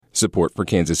Support for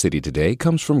Kansas City Today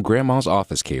comes from Grandma's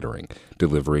Office Catering,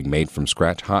 delivering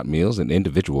made-from-scratch hot meals and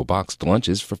individual boxed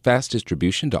lunches for fast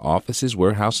distribution to offices,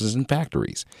 warehouses, and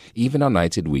factories, even on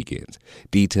nights and weekends.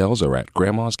 Details are at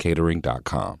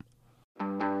grandmascatering.com.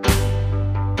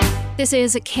 This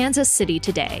is Kansas City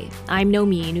Today. I'm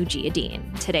Nomi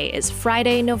Nujiadeen. Today is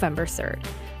Friday, November 3rd.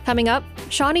 Coming up,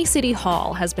 Shawnee City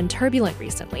Hall has been turbulent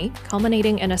recently,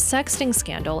 culminating in a sexting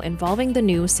scandal involving the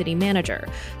new city manager.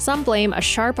 Some blame a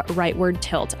sharp rightward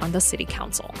tilt on the city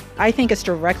council. I think it's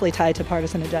directly tied to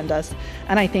partisan agendas,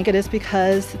 and I think it is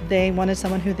because they wanted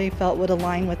someone who they felt would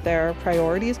align with their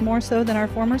priorities more so than our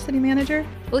former city manager.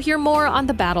 We'll hear more on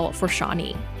the battle for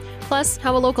Shawnee. Plus,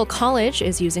 how a local college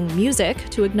is using music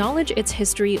to acknowledge its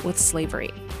history with slavery.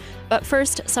 But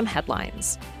first, some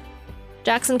headlines.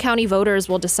 Jackson County voters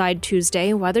will decide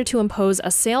Tuesday whether to impose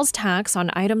a sales tax on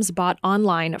items bought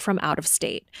online from out of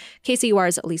state.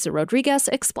 KCUR's Lisa Rodriguez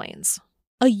explains.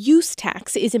 A use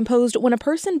tax is imposed when a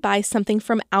person buys something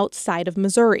from outside of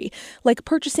Missouri, like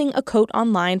purchasing a coat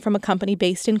online from a company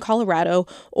based in Colorado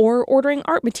or ordering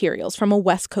art materials from a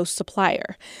West Coast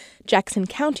supplier. Jackson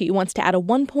County wants to add a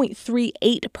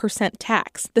 1.38%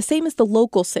 tax, the same as the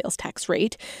local sales tax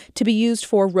rate, to be used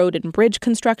for road and bridge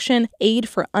construction, aid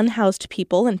for unhoused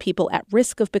people and people at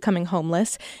risk of becoming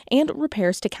homeless, and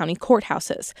repairs to county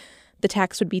courthouses. The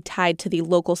tax would be tied to the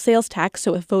local sales tax,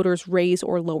 so if voters raise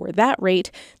or lower that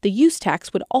rate, the use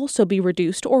tax would also be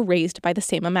reduced or raised by the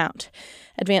same amount.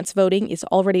 Advance voting is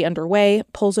already underway.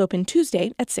 Polls open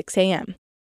Tuesday at 6 a.m.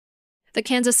 The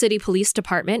Kansas City Police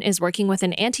Department is working with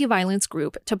an anti-violence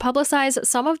group to publicize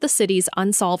some of the city's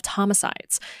unsolved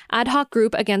homicides. Ad hoc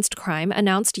Group Against Crime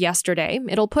announced yesterday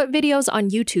it'll put videos on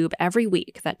YouTube every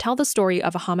week that tell the story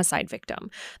of a homicide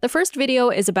victim. The first video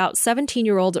is about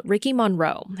 17-year-old Ricky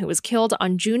Monroe, who was killed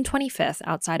on June 25th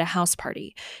outside a house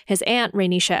party. His aunt,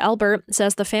 Rainisha Elbert,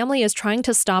 says the family is trying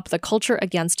to stop the culture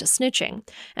against snitching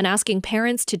and asking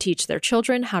parents to teach their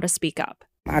children how to speak up.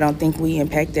 I don't think we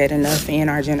impact that enough in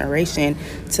our generation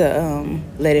to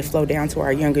let it flow down to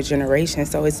our younger generation.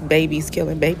 So it's babies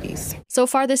killing babies. So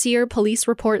far this year, police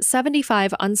report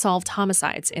 75 unsolved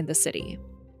homicides in the city.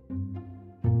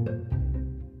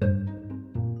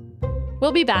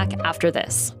 We'll be back after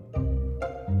this.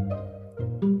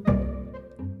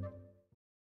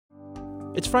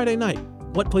 It's Friday night.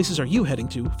 What places are you heading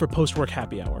to for post-work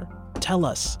happy hour? Tell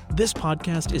us. This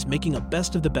podcast is making a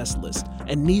best of the best list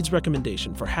and needs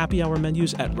recommendation for happy hour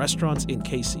menus at restaurants in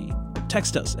KC.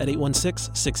 Text us at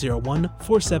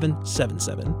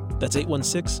 816-601-4777. That's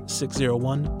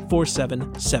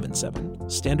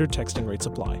 816-601-4777. Standard texting rates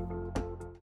apply.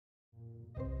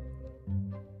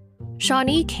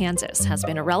 Shawnee, Kansas has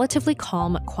been a relatively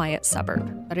calm, quiet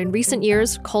suburb. But in recent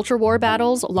years, culture war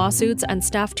battles, lawsuits, and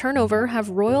staff turnover have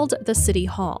roiled the city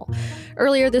hall.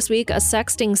 Earlier this week, a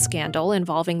sexting scandal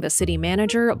involving the city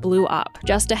manager blew up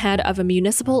just ahead of a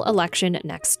municipal election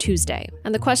next Tuesday.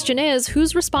 And the question is,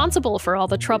 who's responsible for all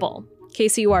the trouble?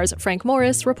 KCUR's Frank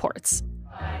Morris reports.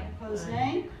 Opposed,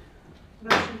 nay.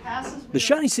 Motion passes. The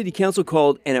Shawnee City Council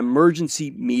called an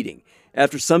emergency meeting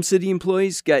after some city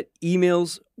employees got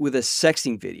emails with a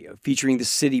sexting video featuring the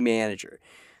city manager.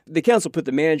 The council put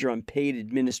the manager on paid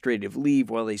administrative leave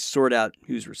while they sort out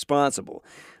who's responsible.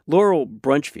 Laurel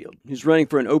Brunchfield, who's running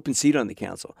for an open seat on the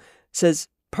council, says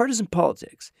partisan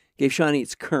politics gave Shawnee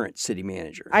its current city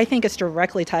manager. I think it's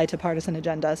directly tied to partisan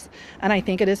agendas, and I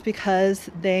think it is because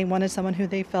they wanted someone who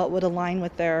they felt would align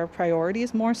with their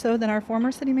priorities more so than our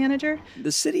former city manager.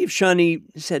 The city of Shawnee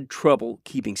has had trouble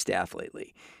keeping staff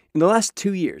lately. In the last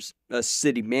 2 years, a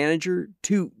city manager,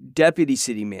 2 deputy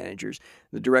city managers,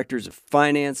 the directors of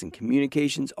finance and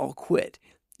communications all quit.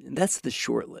 And that's the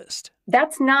short list.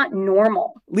 That's not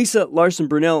normal. Lisa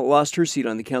Larson-Brunell lost her seat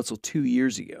on the council 2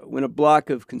 years ago when a block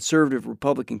of conservative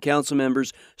Republican council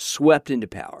members swept into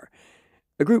power.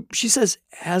 A group, she says,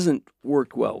 hasn't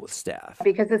worked well with staff.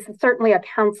 Because this is certainly a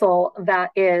council that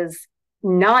is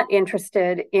not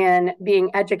interested in being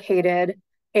educated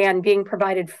and being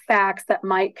provided facts that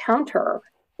might counter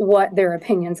what their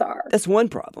opinions are. That's one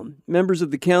problem. Members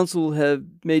of the council have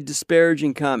made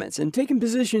disparaging comments and taken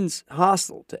positions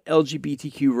hostile to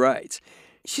LGBTQ rights.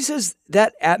 She says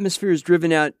that atmosphere has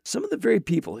driven out some of the very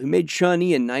people who made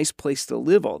Shawnee a nice place to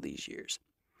live all these years.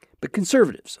 But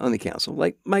conservatives on the council,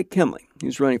 like Mike Kemling,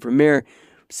 who's running for mayor,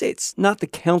 say it's not the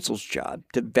council's job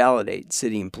to validate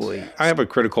city employees. I have a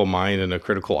critical mind and a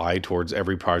critical eye towards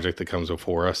every project that comes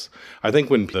before us. I think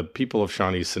when the people of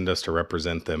Shawnee send us to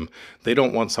represent them, they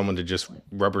don't want someone to just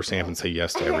rubber stamp and say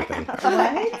yes to everything.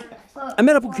 I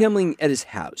met up with Kemling at his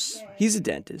house. He's a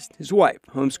dentist. His wife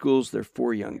homeschools their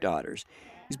 4 young daughters.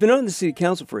 He's been on the city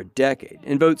council for a decade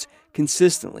and votes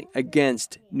consistently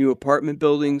against new apartment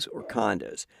buildings or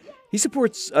condos. He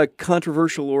supports a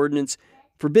controversial ordinance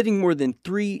forbidding more than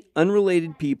 3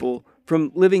 unrelated people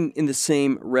from living in the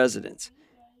same residence.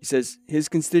 He says his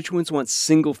constituents want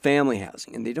single-family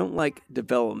housing, and they don't like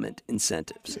development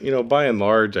incentives. By and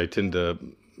large, I tend to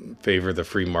favor the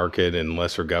free market and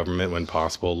lesser government when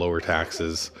possible, lower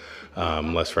taxes,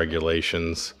 less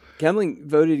regulations. Kemling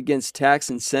voted against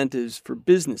tax incentives for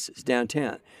businesses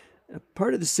downtown, a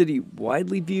part of the city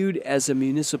widely viewed as a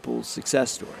municipal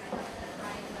success story.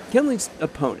 Kemling's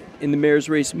opponent in the mayor's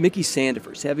race, Mickey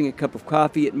Sandifer, is having a cup of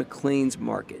coffee at McLean's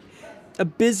Market, a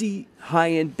busy,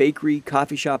 high-end bakery,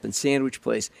 coffee shop, and sandwich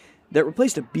place that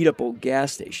replaced a beat-up old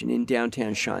gas station in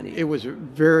downtown Shawnee. It was a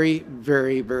very,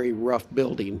 very, very rough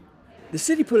building. The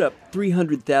city put up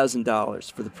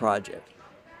 $300,000 for the project.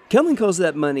 Kemling calls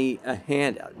that money a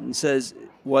handout and says it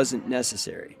wasn't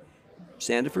necessary.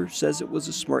 Sandifer says it was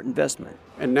a smart investment.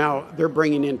 And now they're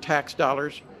bringing in tax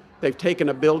dollars. They've taken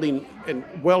a building and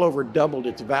well over doubled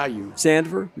its value.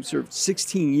 Sandifer, who served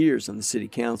 16 years on the city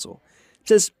council,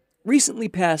 says recently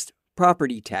passed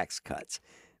property tax cuts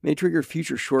may trigger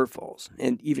future shortfalls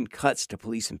and even cuts to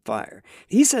police and fire.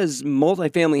 He says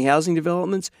multifamily housing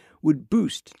developments would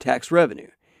boost tax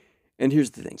revenue. And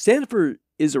here's the thing. Sandifer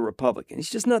is a Republican. He's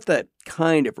just not that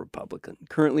kind of Republican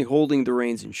currently holding the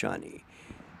reins in Shawnee.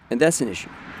 And that's an issue.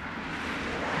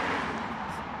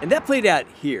 And that played out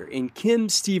here in Kim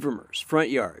Stevermer's front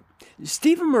yard.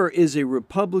 Stevermer is a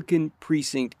Republican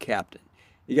precinct captain.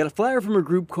 He got a flyer from a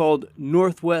group called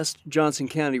Northwest Johnson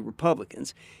County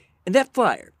Republicans. And that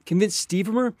flyer convinced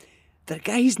Stevermer that a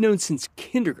guy he's known since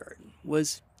kindergarten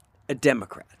was a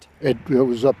Democrat. It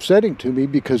was upsetting to me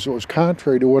because it was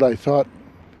contrary to what I thought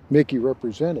Mickey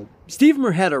represented.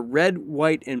 Stevermer had a red,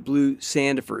 white, and blue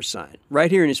Sandifer sign right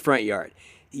here in his front yard.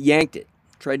 He yanked it,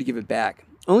 tried to give it back,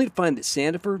 only to find that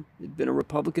Sandifer had been a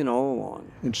Republican all along.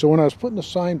 And so when I was putting the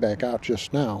sign back out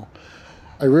just now,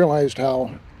 I realized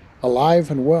how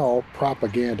alive and well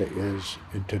propaganda is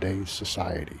in today's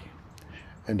society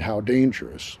and how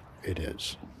dangerous it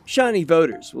is. Shawnee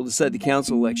voters will decide the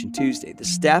council election Tuesday. The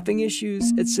staffing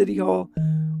issues at City Hall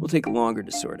will take longer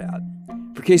to sort out.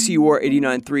 For KCUR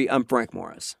 89.3, I'm Frank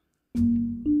Morris.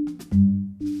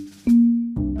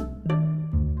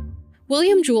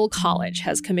 William Jewell College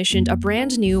has commissioned a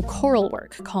brand new choral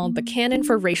work called The Canon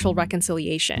for Racial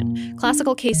Reconciliation.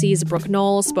 Classical KC's Brooke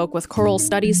Knoll spoke with choral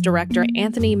studies director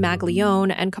Anthony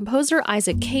Maglione and composer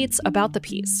Isaac Cates about the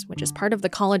piece, which is part of the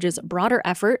college's broader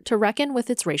effort to reckon with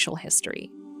its racial history.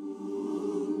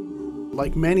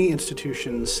 Like many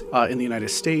institutions in the United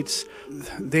States,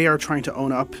 they are trying to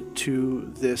own up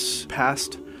to this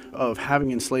past of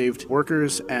having enslaved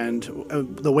workers, and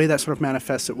the way that sort of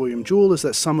manifests at William Jewell is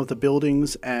that some of the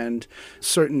buildings and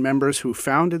certain members who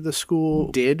founded the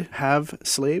school did have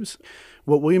slaves.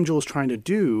 What William Jewell is trying to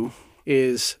do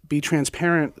is be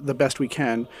transparent the best we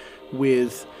can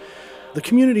with the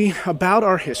community about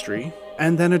our history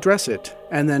and then address it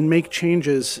and then make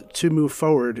changes to move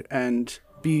forward and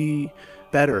be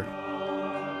better.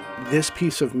 This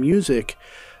piece of music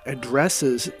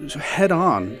addresses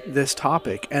head-on this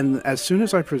topic, and as soon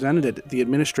as I presented it, the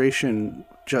administration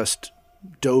just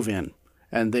dove in,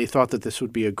 and they thought that this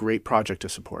would be a great project to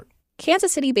support.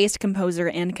 Kansas City-based composer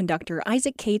and conductor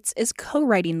Isaac Cates is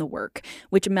co-writing the work,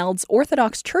 which melds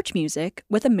Orthodox church music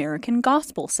with American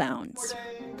gospel sounds.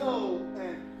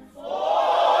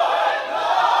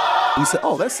 We said,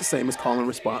 oh, that's the same as call and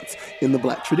response in the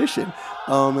Black tradition.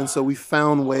 And so we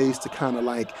found ways to kind of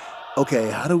like,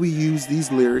 okay, how do we use these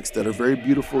lyrics that are very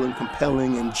beautiful and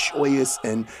compelling and joyous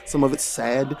and some of it's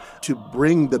sad to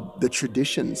bring the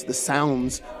traditions, the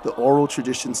sounds, the oral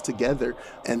traditions together?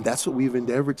 And that's what we've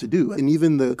endeavored to do. And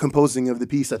even the composing of the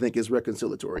piece, I think, is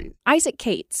reconciliatory. Isaac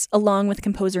Cates, along with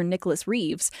composer Nicholas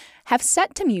Reeves, have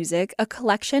set to music a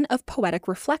collection of poetic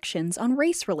reflections on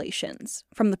race relations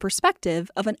from the perspective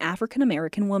of an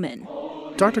African-American woman.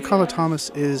 Dr. Carla Thomas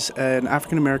is an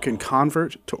African-American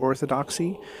convert to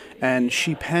Orthodoxy, and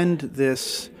she penned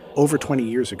this over 20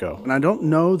 years ago. And I don't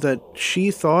know that she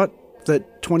thought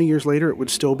that 20 years later it would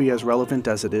still be as relevant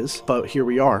as it is, but here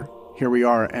we are,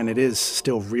 and it is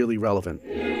still really relevant.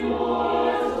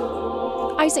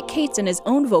 Isaac Cates and his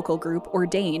own vocal group,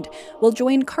 Ordained, will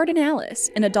join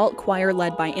Cardinalis, an adult choir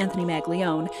led by Anthony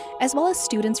Maglione, as well as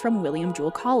students from William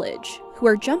Jewell College, who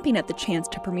are jumping at the chance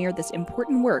to premiere this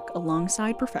important work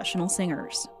alongside professional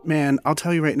singers. Man, I'll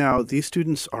tell you right now, these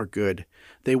students are good.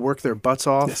 They work their butts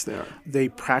off. Yes, they are. They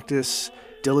practice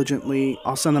diligently.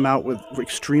 I'll send them out with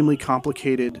extremely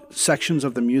complicated sections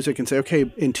of the music and say,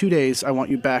 okay, in 2 days, I want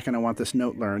you back and I want this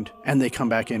note learned. And they come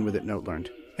back in with it note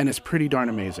learned. and it's pretty darn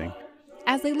amazing.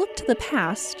 As they look to the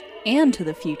past and to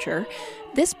the future,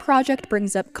 this project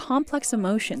brings up complex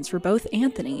emotions for both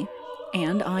Anthony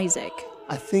and Isaac.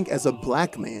 I think as a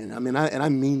Black man, I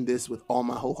mean this with all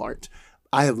my whole heart,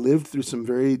 I have lived through some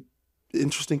very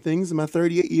interesting things in my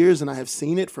 38 years, and I have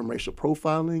seen it from racial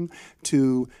profiling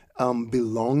to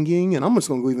belonging. And I'm just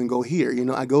going to even go here.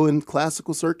 I go in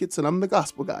classical circuits and I'm the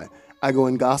gospel guy. I go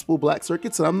in gospel Black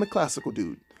circuits and I'm the classical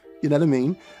dude. You know what I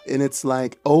mean? And it's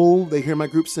like, oh, they hear my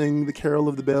group sing the Carol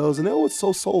of the Bells and oh, it's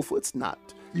so soulful. It's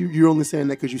not. You're only saying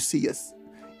that because you see us.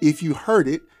 If you heard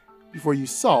it before you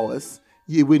saw us,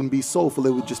 it wouldn't be soulful.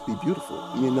 It would just be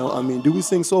beautiful. Do we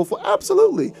sing soulful?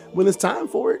 Absolutely. When it's time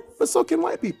for it. But so can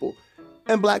white people.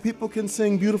 And Black people can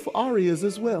sing beautiful arias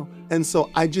as well. And so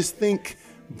I just think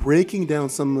breaking down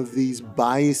some of these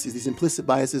biases, these implicit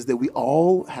biases that we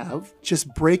all have,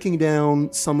 just breaking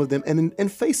down some of them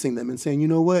and facing them and saying, you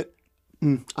know what,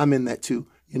 I'm in that too,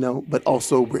 but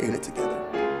also we're in it together.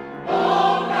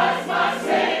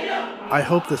 I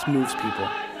hope this moves people,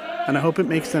 and I hope it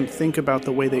makes them think about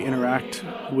the way they interact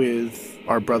with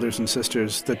our brothers and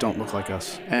sisters that don't look like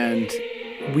us. And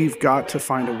we've got to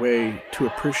find a way to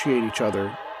appreciate each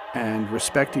other and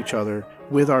respect each other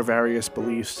with our various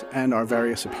beliefs and our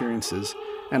various appearances.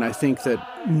 And I think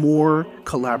that more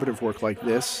collaborative work like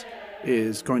this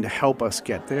is going to help us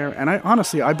get there. And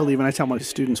I believe, and I tell my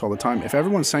students all the time, if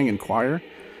everyone sang in choir,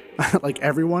 like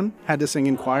everyone had to sing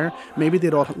in choir, maybe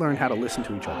they'd all learn how to listen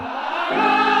to each other.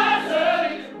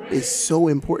 It's so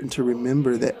important to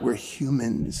remember that we're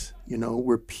humans,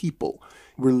 we're people.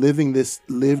 We're living this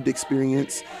lived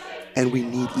experience, and we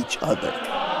need each other.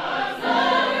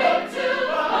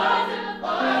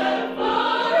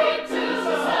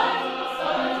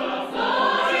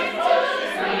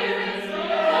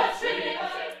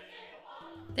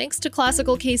 Thanks to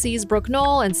Classical KC's Brooke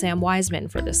Knoll and Sam Wiseman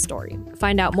for this story.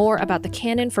 Find out more about the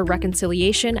Canon for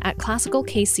Reconciliation at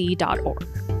classicalkc.org.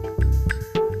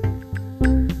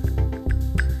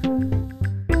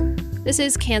 This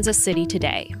is Kansas City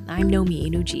Today. I'm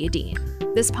Nomi Nujiadeen.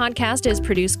 This podcast is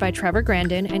produced by Trevor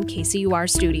Grandin and KCUR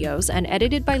Studios and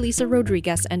edited by Lisa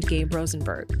Rodriguez and Gabe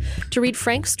Rosenberg. To read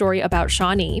Frank's story about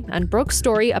Shawnee and Brooke's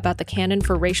story about the Canon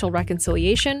for Racial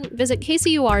Reconciliation, visit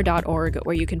kcur.org,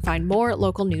 where you can find more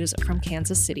local news from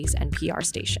Kansas City's NPR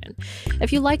station.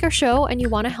 If you like our show and you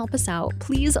want to help us out,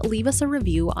 please leave us a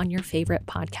review on your favorite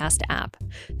podcast app.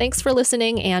 Thanks for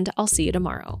listening, and I'll see you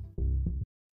tomorrow.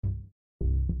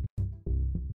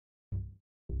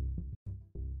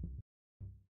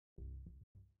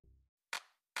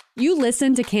 You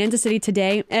listen to Kansas City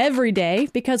Today every day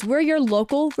because we're your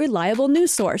local, reliable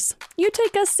news source. You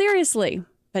take us seriously.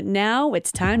 But now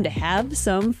it's time to have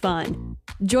some fun.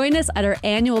 Join us at our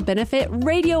annual benefit,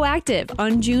 Radioactive,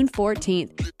 on June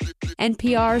 14th.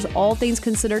 NPR's All Things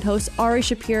Considered host Ari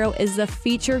Shapiro is the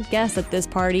featured guest at this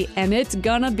party, and it's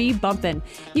gonna be bumpin'.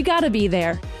 You gotta be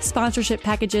there. Sponsorship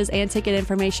packages and ticket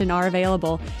information are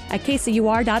available at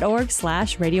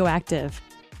kcur.org/radioactive.